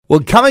Well,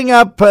 coming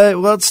up,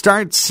 it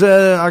starts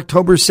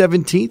October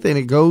 17th, and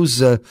it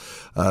goes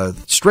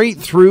straight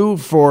through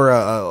for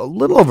a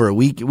little over a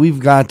week. We've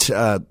got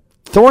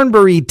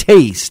Thornbury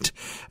Taste.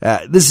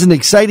 This is an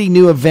exciting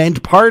new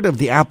event, part of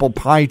the Apple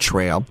Pie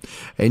Trail.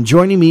 And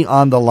joining me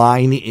on the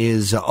line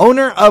is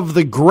owner of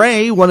The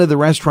Grey, one of the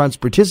restaurants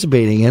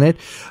participating in it.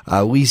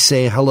 We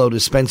say hello to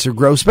Spencer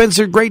Sgro.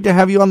 Spencer, great to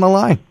have you on the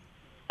line.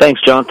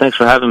 Thanks, John. Thanks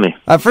for having me.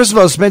 First of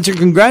all, Spencer,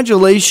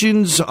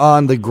 congratulations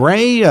on The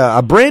Grey,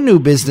 a brand new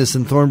business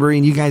in Thornbury,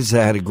 and you guys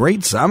had a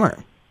great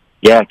summer.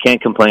 Yeah,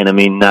 can't complain. I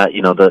mean,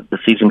 the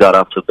season got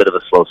off to a bit of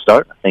a slow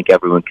start. I think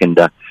everyone can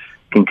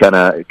kind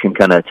of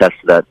attest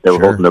to that. They were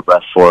holding their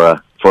breath for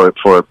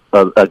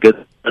a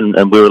good,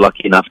 and we were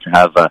lucky enough to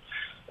have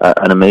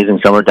an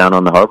amazing summer down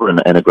on the harbor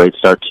and a great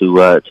start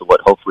to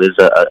what hopefully is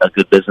a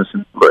good business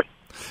in Thornbury.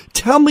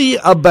 Tell me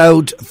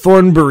about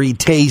Thornbury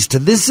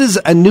Taste. This is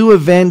a new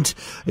event.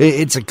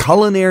 It's a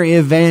culinary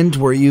event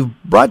where you've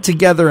brought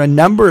together a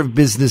number of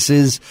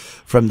businesses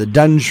from the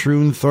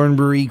Dunshroon,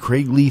 Thornbury,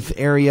 Craigleith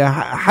area.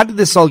 How did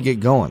this all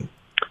get going?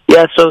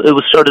 Yeah, so it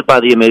was started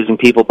by the amazing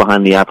people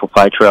behind the Apple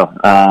Pie Trail.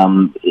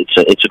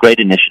 It's a great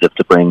initiative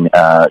to bring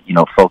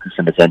focus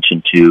and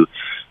attention to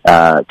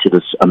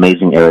this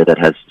amazing area that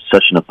has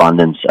such an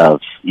abundance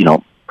of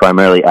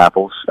primarily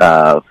apples,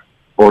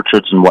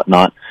 orchards and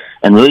whatnot.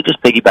 And really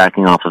just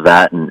piggybacking off of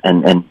that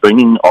and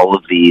bringing all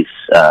of these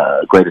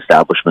great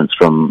establishments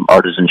from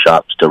artisan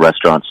shops to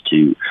restaurants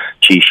to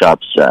cheese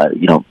shops,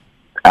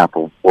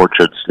 apple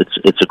orchards.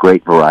 It's a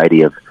great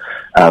variety of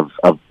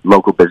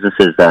local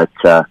businesses that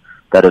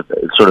have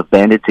sort of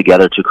banded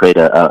together to create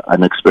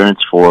an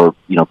experience for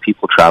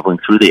people traveling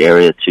through the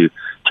area to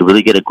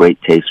really get a great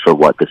taste for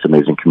what this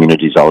amazing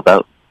community is all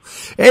about.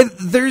 And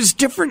there's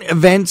different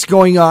events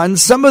going on.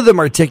 Some of them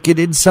are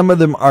ticketed, some of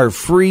them are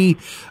free,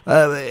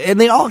 and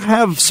they all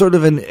have sort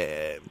of an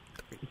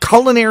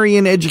culinary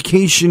and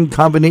education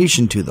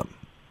combination to them.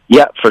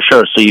 Yeah, for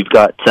sure. So you've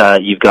got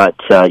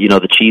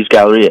the cheese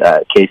gallery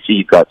at KC.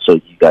 You've got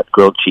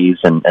grilled cheese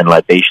and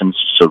libations.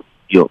 So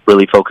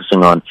really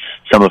focusing on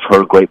some of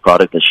her great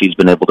product that she's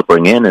been able to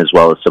bring in, as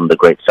well as some of the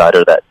great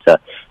cider that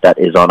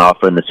is on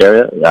offer in this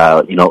area.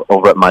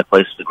 Over at my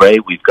place, The Grey,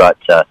 we've got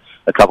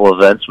a couple of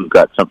events. We've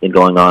got something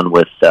going on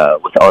with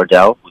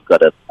Ardell. We've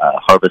got a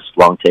Harvest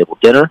Long Table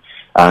Dinner,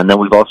 and then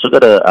we've also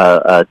got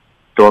a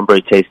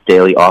Thornbury Taste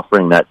Daily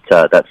offering that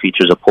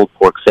features a pulled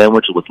pork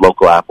sandwich with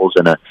local apples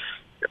and a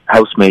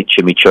house-made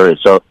chimichurri.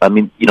 So, I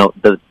mean,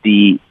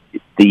 the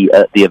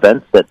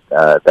events that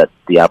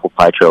the Apple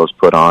Pie Trail has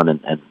put on and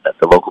that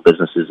the local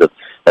businesses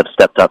have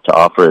stepped up to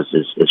offer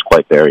is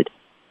quite varied.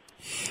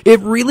 It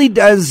really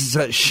does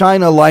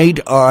shine a light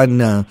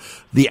on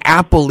the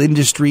Apple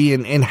industry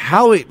and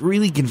how it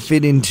really can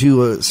fit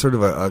into a sort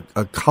of a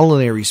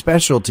culinary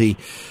specialty.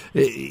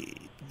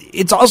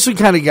 It's also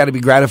kind of got to be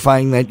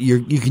gratifying that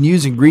you can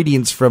use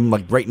ingredients from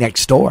like right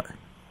next door.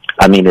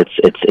 I mean,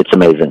 it's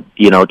amazing.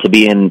 To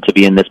be in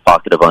this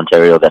pocket of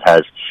Ontario that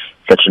has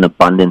such an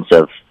abundance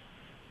of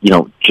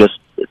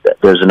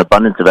there's an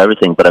abundance of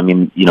everything. But I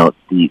mean,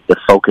 the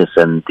focus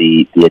and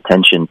the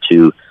attention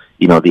to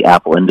the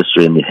Apple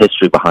industry and the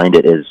history behind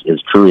it is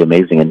truly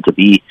amazing. And to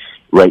be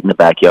right in the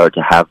backyard,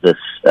 to have this,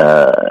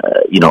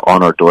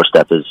 on our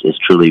doorstep is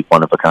truly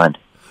one of a kind.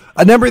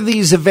 A number of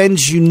these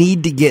events you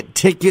need to get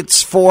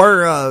tickets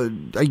for. I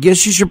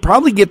guess you should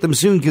probably get them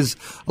soon because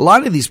a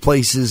lot of these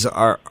places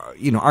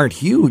aren't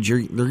huge.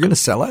 They're going to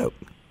sell out.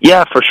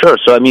 Yeah, for sure.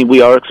 So, I mean,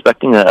 we are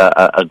expecting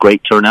a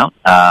great turnout,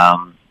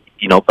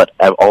 but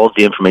all of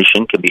the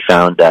information can be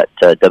found at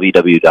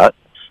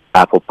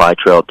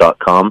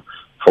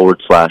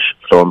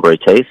www.applepietrail.com/Thornbury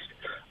Taste.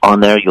 On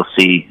there, you'll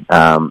see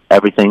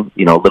everything,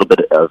 a little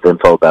bit of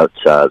info about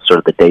sort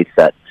of the dates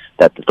that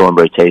the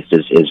Thornbury Taste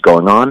is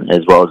going on,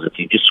 as well as if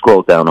you just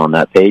scroll down on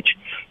that page,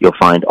 you'll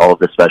find all of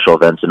the special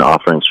events and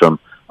offerings from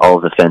all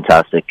of the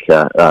fantastic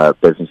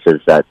businesses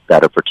that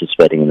are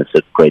participating in this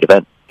great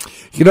event.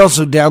 You can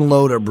also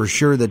download a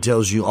brochure that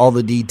tells you all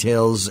the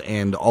details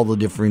and all the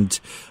different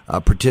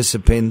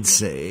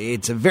participants.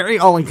 It's a very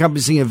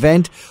all-encompassing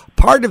event,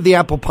 part of the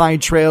Apple Pie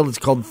Trail. It's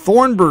called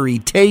Thornbury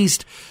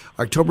Taste,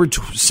 October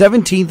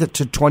 17th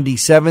to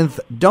 27th.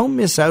 Don't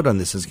miss out on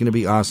this. It's going to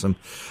be awesome.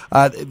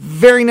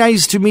 Very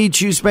nice to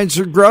meet you,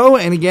 Spencer Sgro.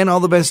 And again, all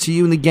the best to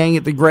you and the gang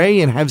at The Grey,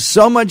 and have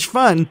so much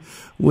fun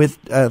with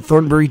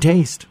Thornbury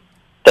Taste.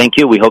 Thank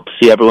you. We hope to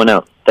see everyone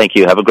out. Thank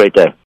you. Have a great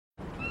day.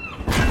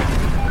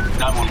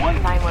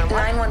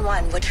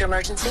 911, what's your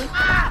emergency?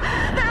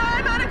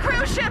 I'm on a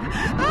cruise ship!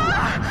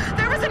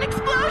 There was an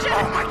explosion!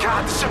 Oh my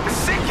god, the ship is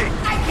sinking!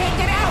 I can't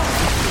get out!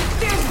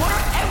 There's water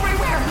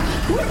everywhere!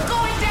 We're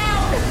going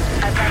down!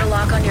 I've got a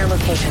lock on your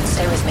location.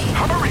 Stay with me.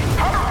 Hurry!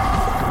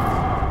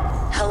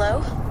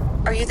 Hello?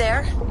 Are you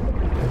there?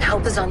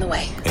 Help is on the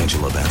way.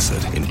 Angela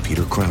Bassett and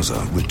Peter Krause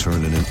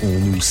return in an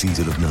all-new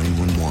season of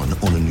 911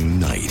 on a new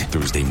night.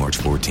 Thursday, March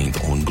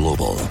 14th on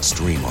Global.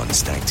 Stream on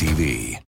Stack TV.